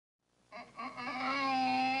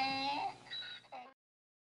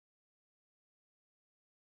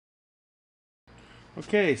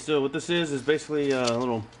Okay, so what this is basically a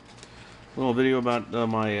little video about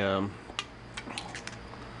my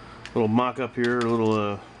little mock-up here, a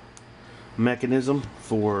little mechanism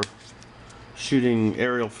for shooting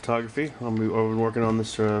aerial photography. I've been working on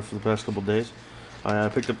this for the past couple days. I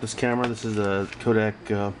picked up this camera. This is a Kodak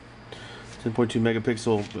 10.2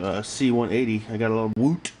 megapixel C180. I got it on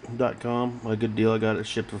woot.com. A good deal. I got it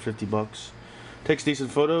shipped for 50 bucks. Takes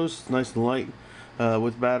decent photos, nice and light,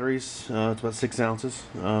 with batteries. It's about 6 ounces.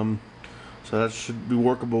 So that should be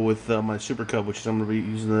workable with my Super Cub, which I'm going to be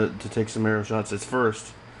using to take some aerial shots. It's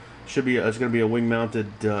first. It's going to be a wing-mounted,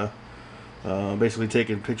 basically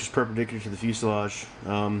taking pictures perpendicular to the fuselage,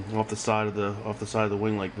 off the side of the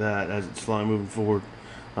wing like that as it's flying, moving forward.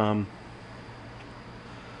 It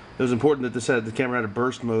was important that the camera had a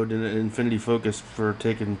burst mode and an infinity focus for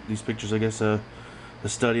taking these pictures. I guess a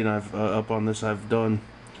study, and up on this I've done.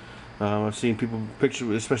 I've seen people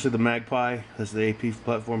picture, especially the Magpie, as the AP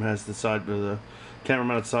platform has the camera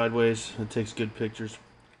mounted sideways. It takes good pictures.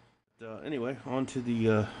 Anyway, on to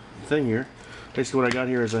the thing here. Basically, what I got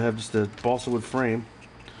here is I have just a balsa wood frame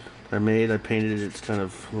I made. I painted it. It's kind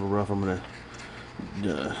of a little rough. I'm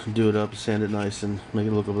gonna do it up, sand it nice, and make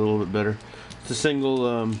it look a little bit better. It's a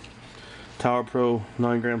single Tower Pro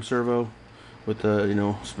 9-gram servo with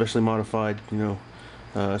specially modified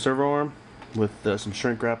servo arm with some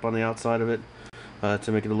shrink wrap on the outside of it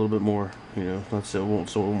to make it a little bit more, so it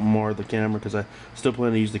won't mar the camera, because I still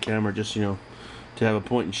plan to use the camera just to have a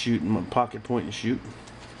point and shoot, and pocket point and shoot.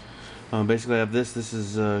 Basically I have this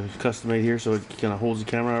is custom made here, so it kind of holds the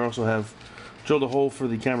camera. I also have drilled a hole for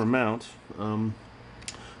the camera mount. I'm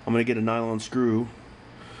gonna get a nylon screw,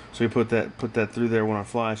 so you put that through there when I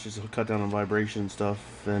flash, just to cut down on vibration and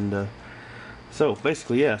stuff. And so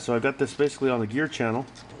basically, yeah, so I got this basically on the gear channel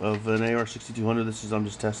of an AR-6200. I'm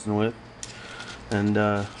just testing with, and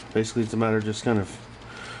basically it's a matter of just kind of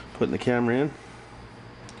putting the camera in.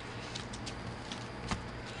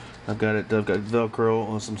 I've got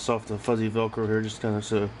Velcro, some soft fuzzy Velcro here, just kind of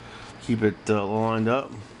so keep it lined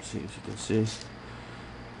up. Let's see if you can see.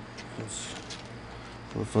 That's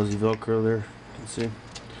a little fuzzy Velcro there. You can see.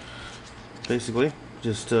 Basically,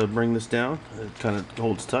 just bring this down. It kind of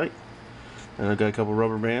holds tight. And I've got a couple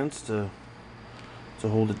rubber bands to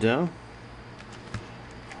hold it down,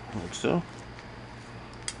 like so.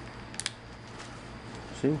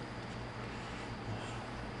 See?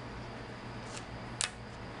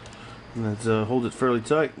 And that's hold it fairly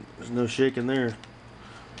tight. There's no shaking there,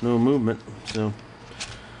 no movement. So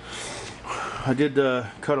I did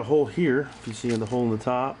cut a hole here. If you see in the hole in the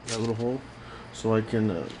top, that little hole, so I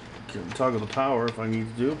can toggle the power if I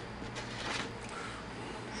need to do.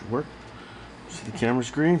 Should work. See the camera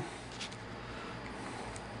screen.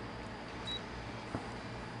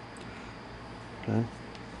 Okay.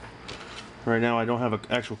 Right now I don't have an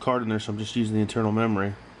actual card in there, so I'm just using the internal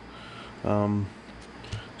memory,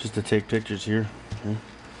 just to take pictures here. Okay.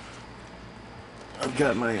 I've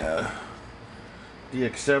got my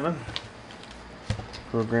DX7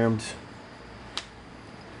 programmed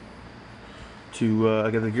to.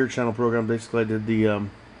 I got the gear channel program. Basically, I did the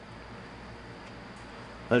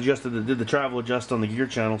did the travel adjust on the gear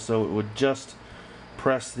channel, so it would just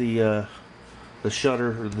press the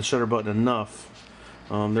shutter button enough.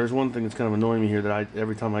 There's one thing that's kind of annoying me here, that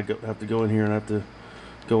every time I have to go in here and I have to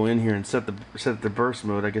go in here and set the burst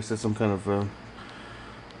mode. I guess that's some kind of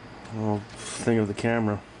thing of the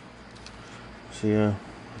camera. See, I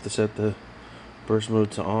have to set the burst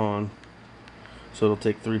mode to on, so it'll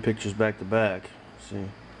take 3 pictures back to back. See,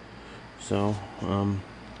 so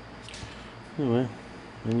anyway,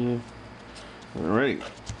 ready.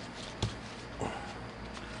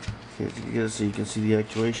 Okay, so you can see the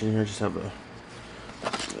actuation here. Just have a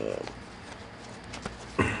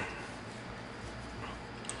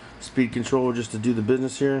speed controller just to do the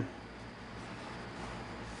business here.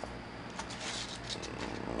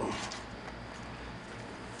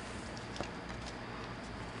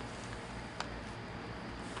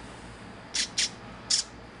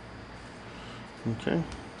 Okay.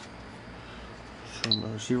 Turn my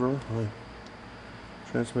receiver on, my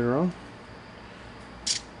transmitter on.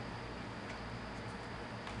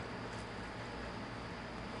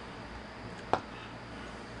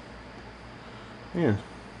 Yeah.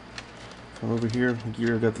 Come over here,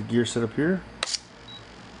 I got the gear set up here.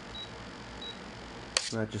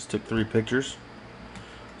 That just took 3 pictures.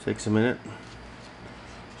 Takes a minute.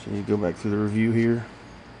 So you go back through the review here.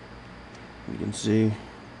 You can see,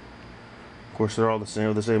 of course, they're all the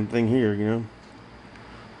same thing here,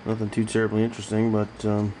 Nothing too terribly interesting, but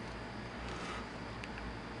delete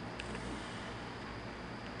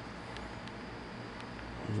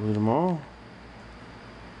them all.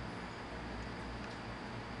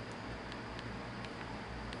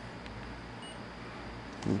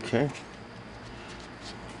 Okay.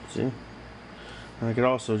 See? I could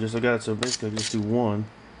also just, I got it so basically I can just do one.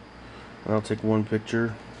 And I'll take one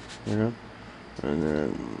picture, you know, and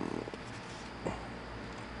then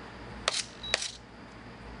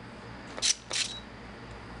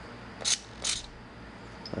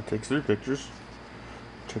that takes 3 pictures.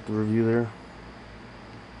 Check the review there.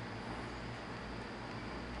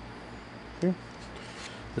 Okay.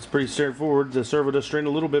 It's pretty straightforward. The servo does strain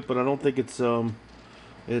a little bit, but I don't think it's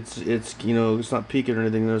you know, it's not peaking or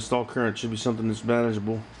anything. The stall current should be something that's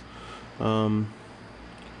manageable on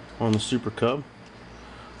the Super Cub.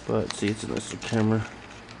 But see, it's a nice little camera.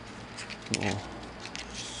 Oh,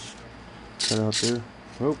 set out there.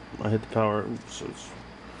 Oh, I hit the power. Oops, so it's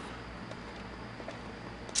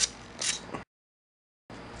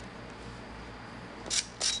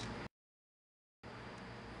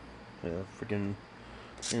yeah, freaking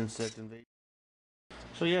insect invasion.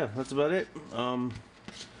 So yeah, that's about it. Like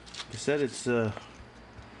I said, it's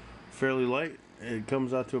fairly light. It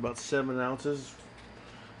comes out to about 7 ounces,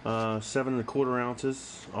 7¼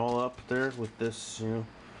 ounces, all up there with this, you know,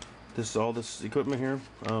 all this equipment here.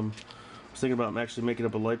 I was thinking about actually making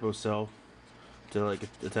up a lipo cell to like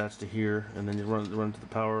attach to here, and then you run to the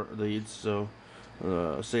power leads. So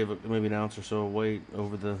save maybe an ounce or so of weight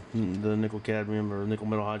over the nickel cadmium or nickel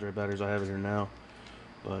metal hydride batteries I have in here now.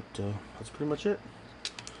 But that's pretty much it.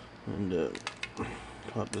 And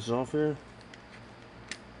pop this off here.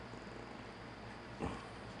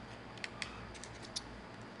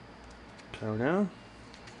 Power down,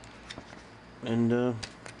 and that's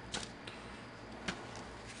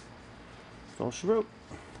all she wrote.